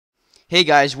Hey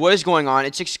guys, what is going on?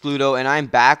 It's Exluto, and I'm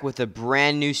back with a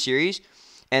brand new series,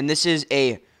 and this is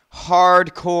a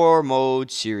hardcore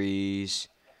mode series.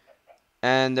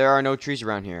 And there are no trees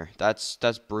around here. That's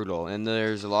brutal, and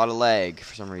there's a lot of lag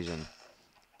for some reason.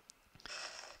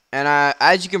 And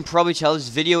as you can probably tell, this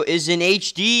video is in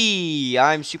HD.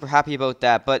 I'm super happy about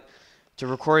that, but to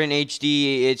record in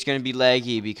HD, it's gonna be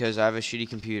laggy because I have a shitty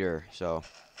computer. So,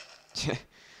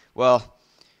 well.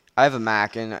 I have a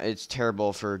Mac, and it's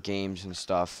terrible for games and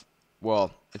stuff.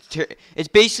 Well, it's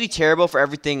basically terrible for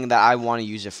everything that I want to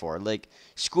use it for. Like,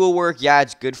 schoolwork, yeah,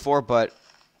 it's good for, but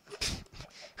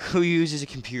who uses a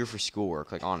computer for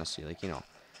schoolwork? Like, honestly, like,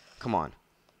 come on.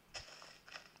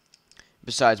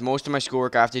 Besides, most of my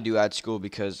schoolwork I have to do at school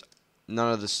because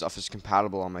none of this stuff is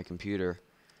compatible on my computer.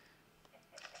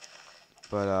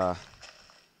 But,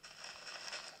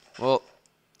 well,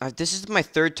 this is my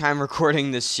third time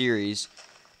recording this series.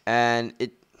 And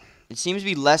it seems to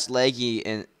be less laggy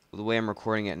in the way I'm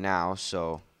recording it now,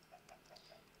 so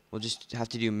we'll just have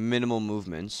to do minimal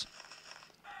movements.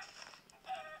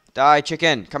 Die,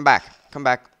 chicken! Come back! Come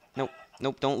back! Nope,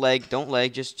 nope, don't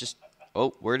lag, just,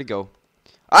 oh, where'd it go?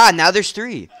 Ah, now there's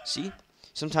 3! See?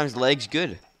 Sometimes lag's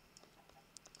good.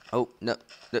 Oh, no,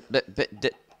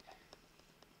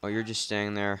 oh, you're just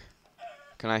staying there.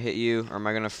 Can I hit you, or am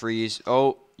I gonna freeze?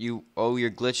 Oh, you're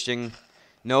glitching.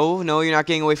 No, you're not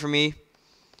getting away from me.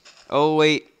 Oh,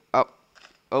 wait.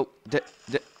 Oh,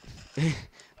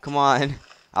 come on.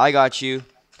 I got you.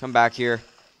 Come back here.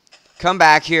 Come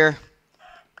back here.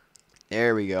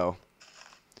 There we go.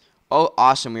 Oh,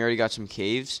 awesome. We already got some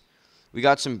caves. We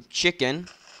got some chicken.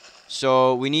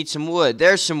 So, we need some wood.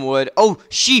 There's some wood. Oh,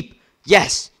 sheep.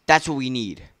 Yes, that's what we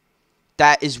need.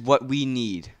 That is what we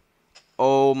need.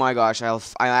 Oh, my gosh.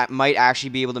 I might actually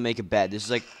be able to make a bed. This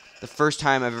is like the first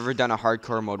time I've ever done a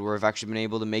hardcore mode where I've actually been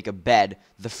able to make a bed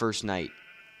the first night.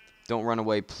 Don't run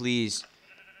away, please.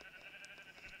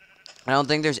 I don't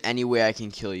think there's any way I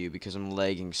can kill you because I'm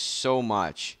lagging so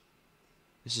much.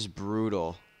 This is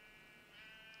brutal.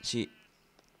 See,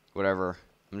 whatever.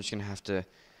 I'm just going to have to...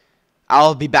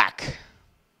 I'll be back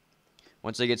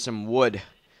once I get some wood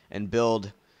and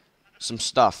build some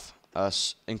stuff,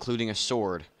 including a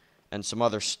sword and some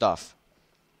other stuff.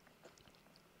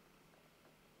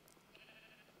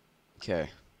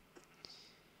 Okay.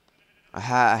 I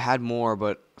had more,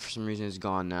 but for some reason it's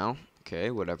gone now. Okay,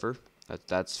 whatever.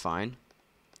 That's fine.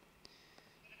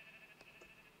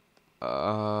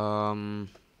 Oh,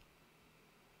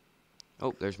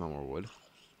 there's my more wood.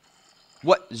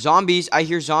 What? Zombies? I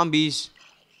hear zombies.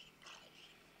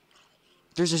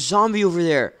 There's a zombie over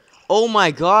there. Oh my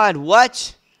god,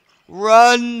 what?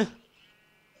 Run!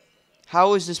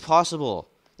 How is this possible?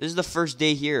 This is the first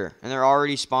day here, and they're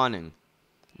already spawning.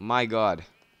 My god.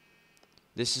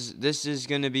 This is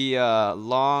gonna be a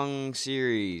long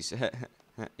series.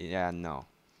 Yeah, no.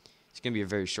 It's gonna be a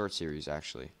very short series,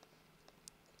 actually.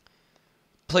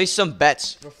 Place some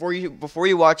bets before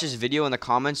you watch this video in the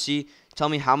comments. Tell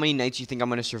me how many nights you think I'm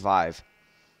gonna survive,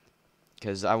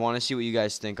 because I want to see what you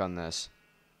guys think on this.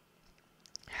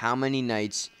 How many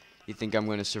nights you think I'm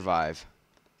gonna survive?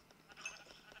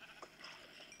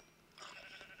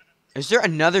 Is there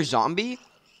another zombie?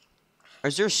 Or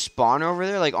is there a spawner over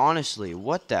there? Like, honestly,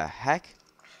 what the heck?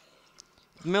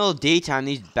 In the middle of daytime,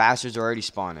 these bastards are already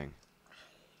spawning.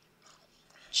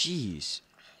 Jeez.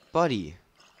 Buddy.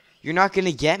 You're not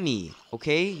gonna get me,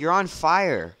 okay? You're on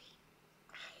fire.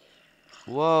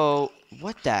 Whoa.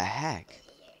 What the heck?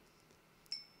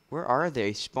 Where are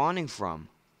they spawning from?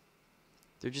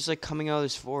 They're just, like, coming out of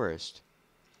this forest.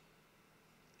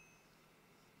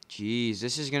 Jeez,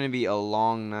 this is gonna be a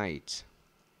long night.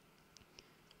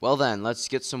 Well then, let's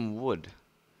get some wood.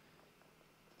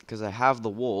 Because I have the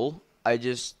wool, I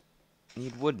just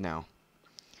need wood now.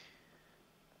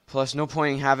 Plus, no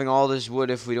point in having all this wood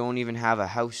if we don't even have a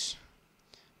house.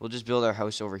 We'll just build our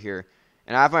house over here.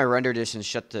 And I have my render distance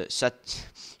set to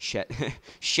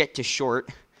short.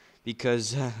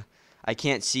 Because I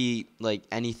can't see, like,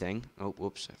 anything. Oh,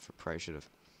 whoops, I probably should have.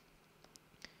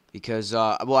 Because,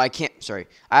 well, I can't, sorry.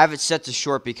 I have it set to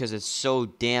short because it's so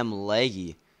damn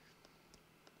laggy.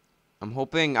 I'm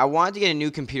hoping, I wanted to get a new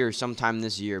computer sometime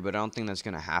this year, but I don't think that's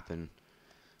going to happen.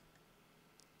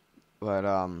 But,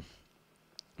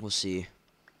 we'll see.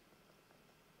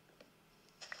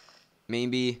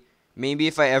 Maybe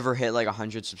if I ever hit, like,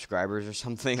 100 subscribers or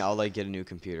something, I'll, like, get a new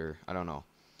computer. I don't know.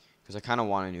 Because I kind of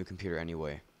want a new computer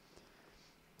anyway.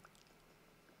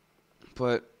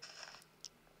 But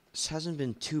this hasn't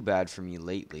been too bad for me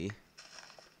lately.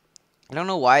 I don't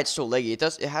know why it's so laggy.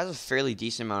 It has a fairly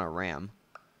decent amount of RAM.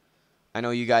 I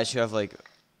know you guys who have like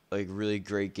really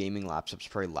great gaming laptops are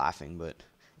probably laughing, but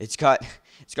It's got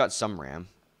it's got some RAM,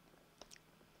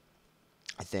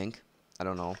 I think. I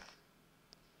don't know.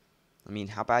 I mean,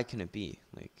 how bad can it be?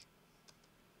 Like,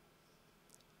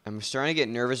 I'm starting to get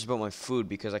nervous about my food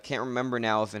because I can't remember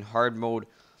now if in hard mode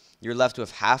you're left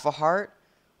with half a heart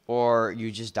or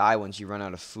you just die once you run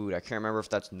out of food. I can't remember if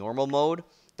that's normal mode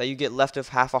that you get left with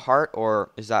half a heart or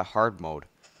is that hard mode.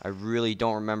 I really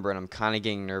don't remember and I'm kind of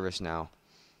getting nervous now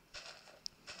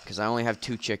because I only have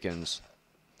 2 chickens.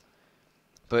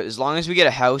 But as long as we get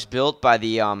a house built by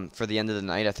the for the end of the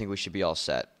night, I think we should be all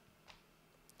set.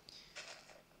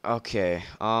 Okay,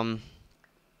 let's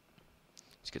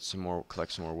get some more,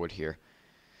 collect some more wood here.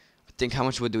 I think, how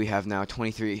much wood do we have now?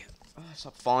 23. Oh,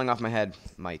 stop falling off my head,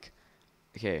 Mike.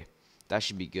 Okay, that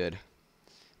should be good.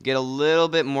 Get a little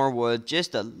bit more wood,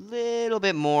 just a little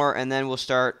bit more, and then we'll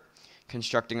start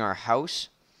constructing our house.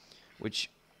 Which,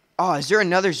 oh, is there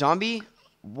another zombie?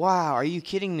 Wow, are you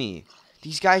kidding me?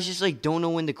 These guys just, like, don't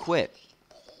know when to quit.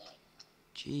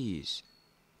 Jeez.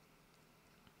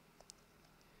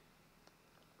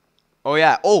 Oh,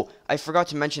 yeah. Oh, I forgot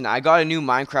to mention that. I got a new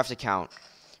Minecraft account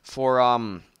for,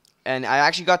 and I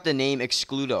actually got the name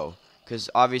Exluto, because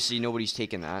obviously nobody's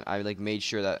taken that. I, like, made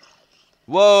sure that...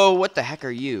 Whoa, what the heck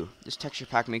are you? This texture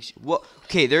pack makes... Whoa.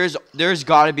 Okay, there's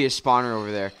got to be a spawner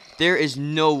over there. There is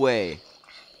no way.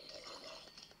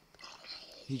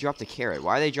 He dropped a carrot.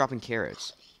 Why are they dropping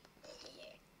carrots?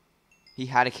 He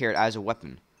had a carrot as a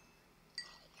weapon.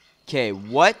 Okay,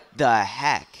 what the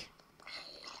heck?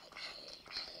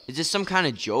 Is this some kind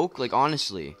of joke? Like,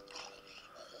 honestly.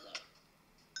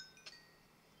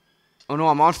 Oh, no,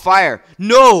 I'm on fire.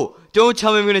 No! Don't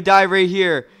tell me I'm going to die right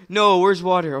here. No, where's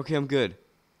water? Okay, I'm good.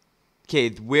 Okay,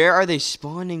 where are they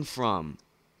spawning from?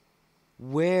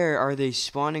 Where are they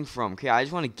spawning from? Okay, I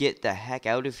just want to get the heck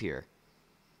out of here.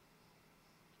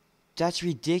 That's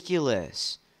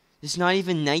ridiculous. It's not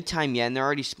even nighttime yet, and they're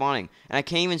already spawning. And I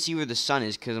can't even see where the sun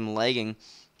is because I'm lagging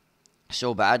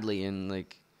so badly. And,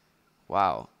 like,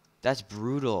 wow. That's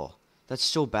brutal. That's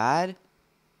so bad.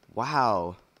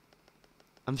 Wow.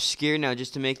 I'm scared now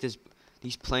just to make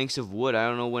these planks of wood. I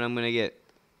don't know when I'm going to get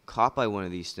caught by one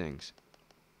of these things.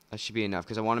 That should be enough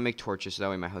because I want to make torches so that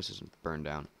way my house doesn't burn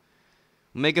down.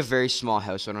 We'll make a very small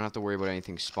house so I don't have to worry about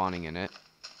anything spawning in it.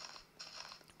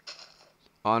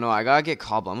 Oh, no, I got to get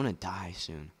cobble. I'm going to die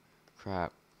soon.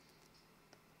 Crap.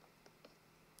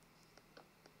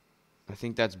 I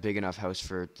think that's big enough house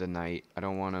for the night. I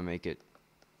don't want to make it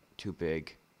too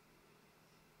big.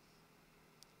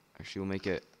 Actually, we'll make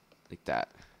it like that.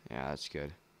 Yeah, that's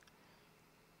good.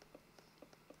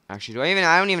 Actually,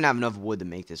 I don't even have enough wood to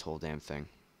make this whole damn thing.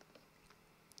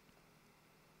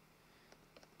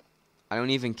 I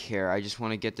don't even care. I just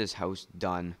want to get this house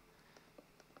done.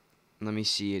 Let me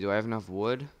see. Do I have enough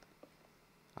wood?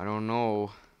 I don't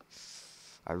know.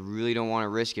 I really don't want to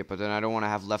risk it, but then I don't want to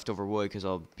have leftover wood because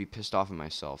I'll be pissed off at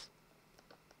myself.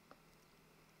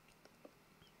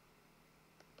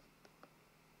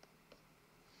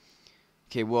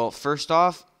 Okay, well, first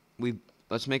off,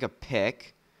 let's make a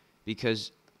pick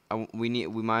because I need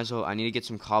to get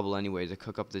some cobble anyway to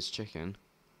cook up this chicken.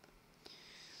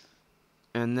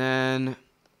 And then,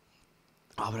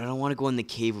 oh, but I don't want to go in the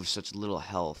cave with such little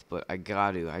health, but I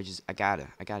gotta do it. I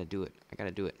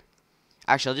gotta do it.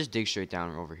 Actually, I'll just dig straight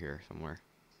down over here somewhere.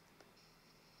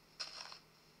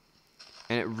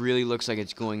 And it really looks like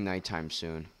it's going nighttime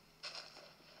soon.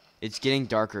 It's getting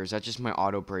darker. Is that just my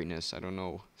auto brightness? I don't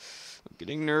know. I'm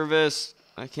getting nervous.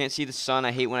 I can't see the sun.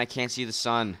 I hate when I can't see the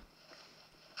sun.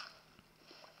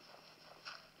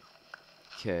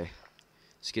 Okay.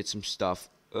 Let's get some stuff.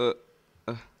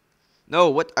 No,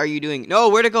 what are you doing? No,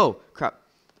 where'd it go? Crap.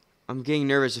 I'm getting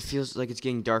nervous. It feels like it's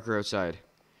getting darker outside.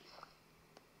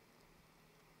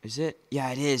 Is it?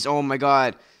 Yeah, it is. Oh my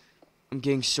god. I'm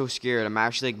getting so scared. I'm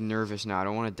actually, like, nervous now. I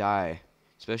don't want to die.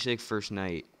 Especially, like, first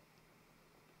night.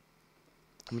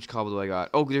 How much cobble do I got?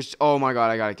 Oh, oh my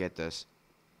god, I gotta get this.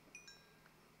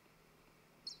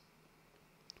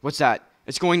 What's that?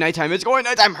 It's going nighttime. It's going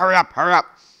nighttime. Hurry up, hurry up.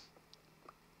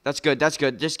 That's good, that's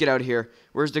good. Just get out of here.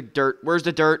 Where's the dirt? Where's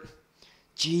the dirt?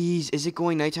 Jeez, is it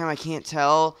going nighttime? I can't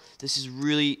tell. This is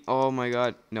really, oh my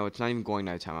god. No, it's not even going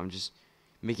nighttime. I'm just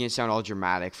making it sound all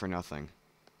dramatic for nothing.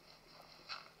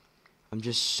 I'm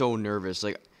just so nervous.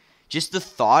 Like, just the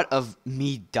thought of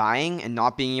me dying and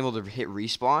not being able to hit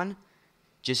respawn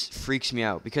just freaks me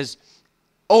out. Because,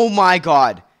 oh my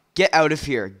god, get out of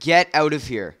here. Get out of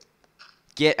here.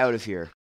 Get out of here.